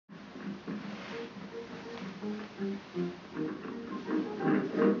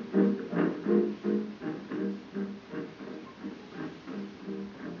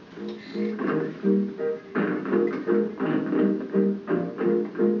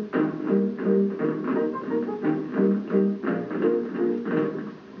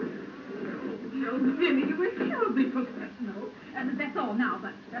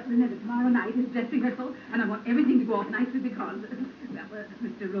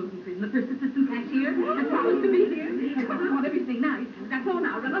Pendleton, the first assistant cashier. It's promised to be here. I want everything nice. That's all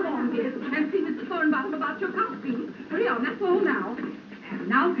now. Run along, dear. And see Mr. Thornbottom about your costume. Hurry on, that's all now. And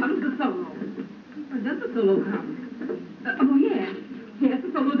now comes the solo. Does the solo come? Oh, yes. Yes,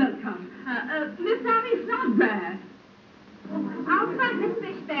 the solo does come. Miss Annie Snodgrass. Out front, Miss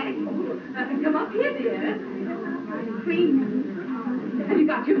Fishbag. Come up here, dear. Cream. Have you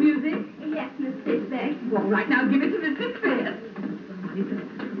got your music? Yes, Miss Fishbag. All right, now give it to Mr. Fritz.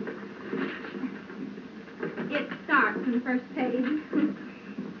 It starts on the first page.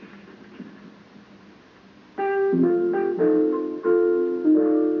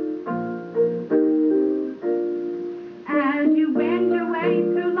 As you wend your way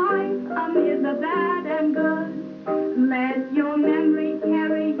through life amid the bad and good, let your memory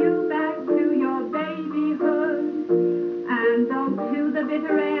carry you back to your babyhood. And though to the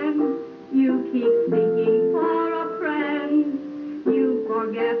bitter end you keep seeking for a friend, you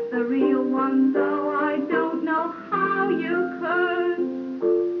forget the real one, though I don't know how you could.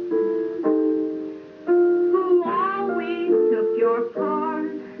 Who always took your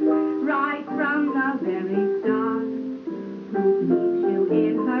part right from the very start. Who keeps you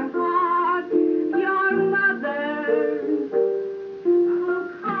in her heart, your mother. Who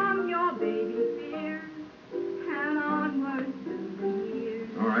calm your baby fears and onward through the years.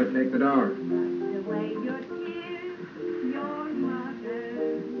 All right, take the door. Wash away your tears, your mother.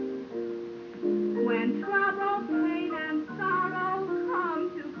 When trouble, pain, and sorrow come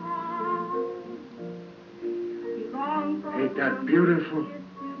to call, we long for Ain't that beautiful? to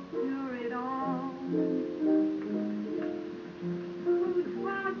cure it all.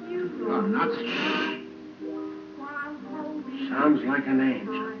 Oh, nuts. Sounds like an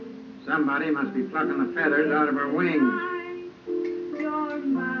angel. Somebody must be plucking the feathers out of her wings. Your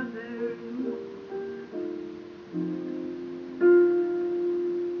mother,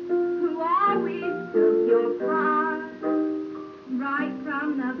 who always took your part right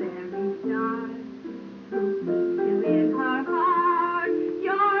from the very start, who keeps you in her heart,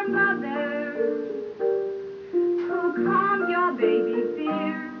 your mother, who calmed your baby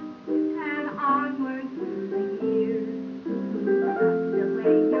fears and onward through the years, who brushed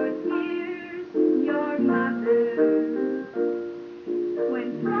away your tears, your mother. When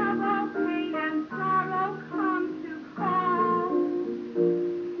trouble, pain, and sorrow come to call,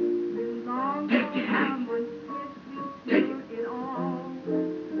 you long for someone to kiss you through it all.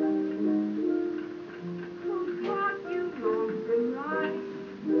 Who taught you wrong from right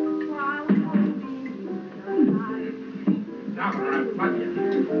while holding you so tight. Stop her, I'll plug you.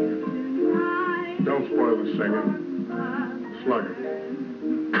 Don't spoil the singing. Slugger.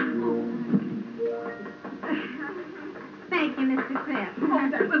 Thank you, Mr. Crabbe. Oh,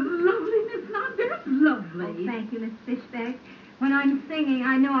 that was lovely, Miss Snodgrass. Lovely. Oh, thank you, Miss Fishbag. When I'm singing,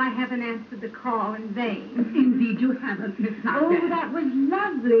 I know I haven't answered the call in vain. Indeed, you haven't, Miss Snodgrass. Oh, that was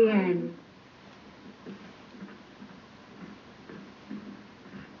lovely, Annie.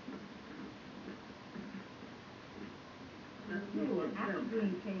 Apple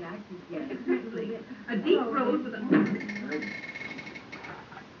green cake, I suggest. Exactly. A deep rose with a...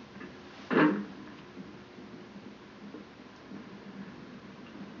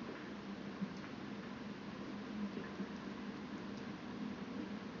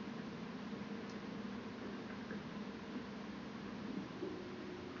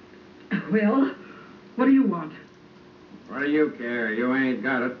 Well, what do you want? What do you care? You ain't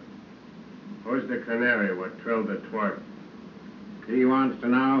got it. Who's the canary what trilled the twerp? He wants to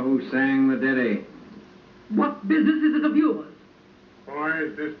know who sang the ditty. What business is it of yours?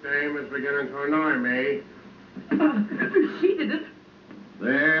 Boys, this dame is beginning to annoy me. She did it.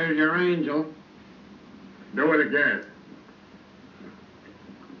 There's your angel. Do it again.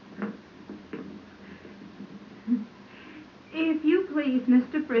 If you please,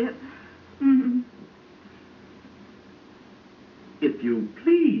 Mr. Fritz. If you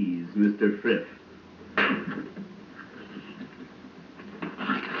please, Mr. Frith.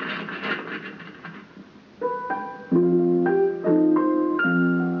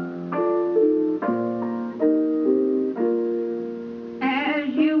 As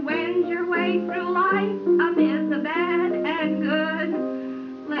you wend your way through life amid the bad and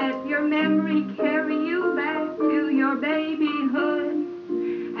good, let your memory carry you back to your babyhood.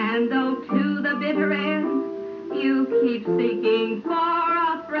 And though to the bitter end you keep seeking for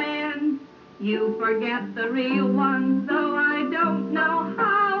a friend, you forget the real one, though I don't know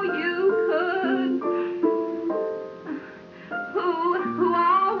how you could. Who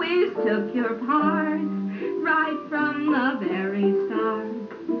always took your part right from the very start,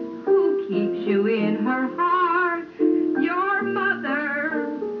 who keeps you in her heart, your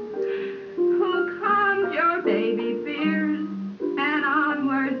mother,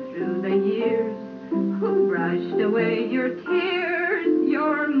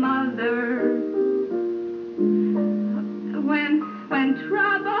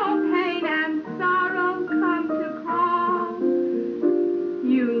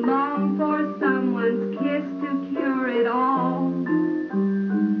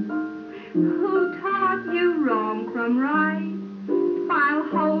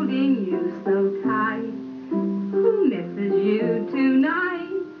 keeping you so tight? Who misses you tonight?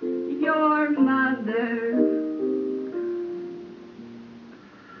 Your mother.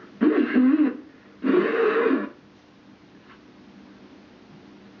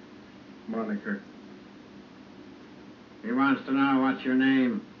 Moniker. He wants to know what's your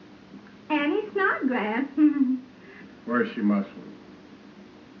name. Annie Snodgrass. Where's she muscling?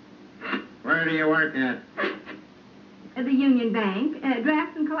 Where do you work at? At the Union Bank,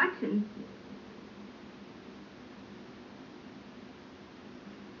 drafts and collections.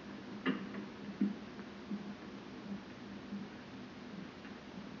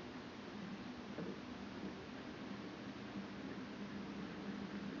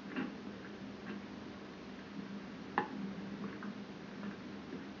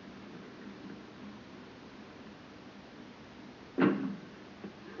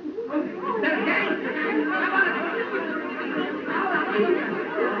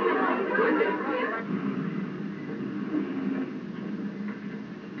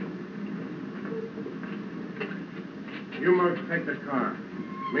 You must take the car.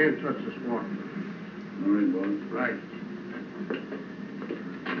 Me and Toots just walk. All right, boss. Right.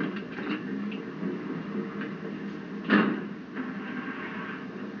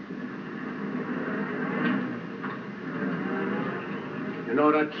 You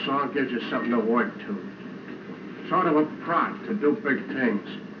know, that song gives you something to work to. Sort of a prod to do big things.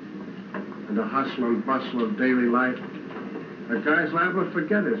 In the hustle and bustle of daily life, a guy's liable to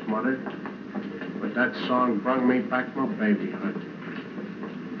forget his mother. But that song brung me back my babyhood.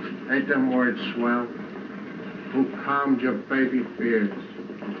 Ain't them words swell? Who calmed your baby fears,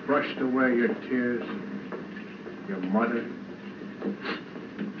 brushed away your tears, your mother.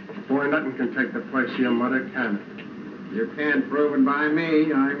 Boy, nothing can take the place of your mother, can it? You can't prove it by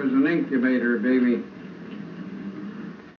me. I was an incubator, baby.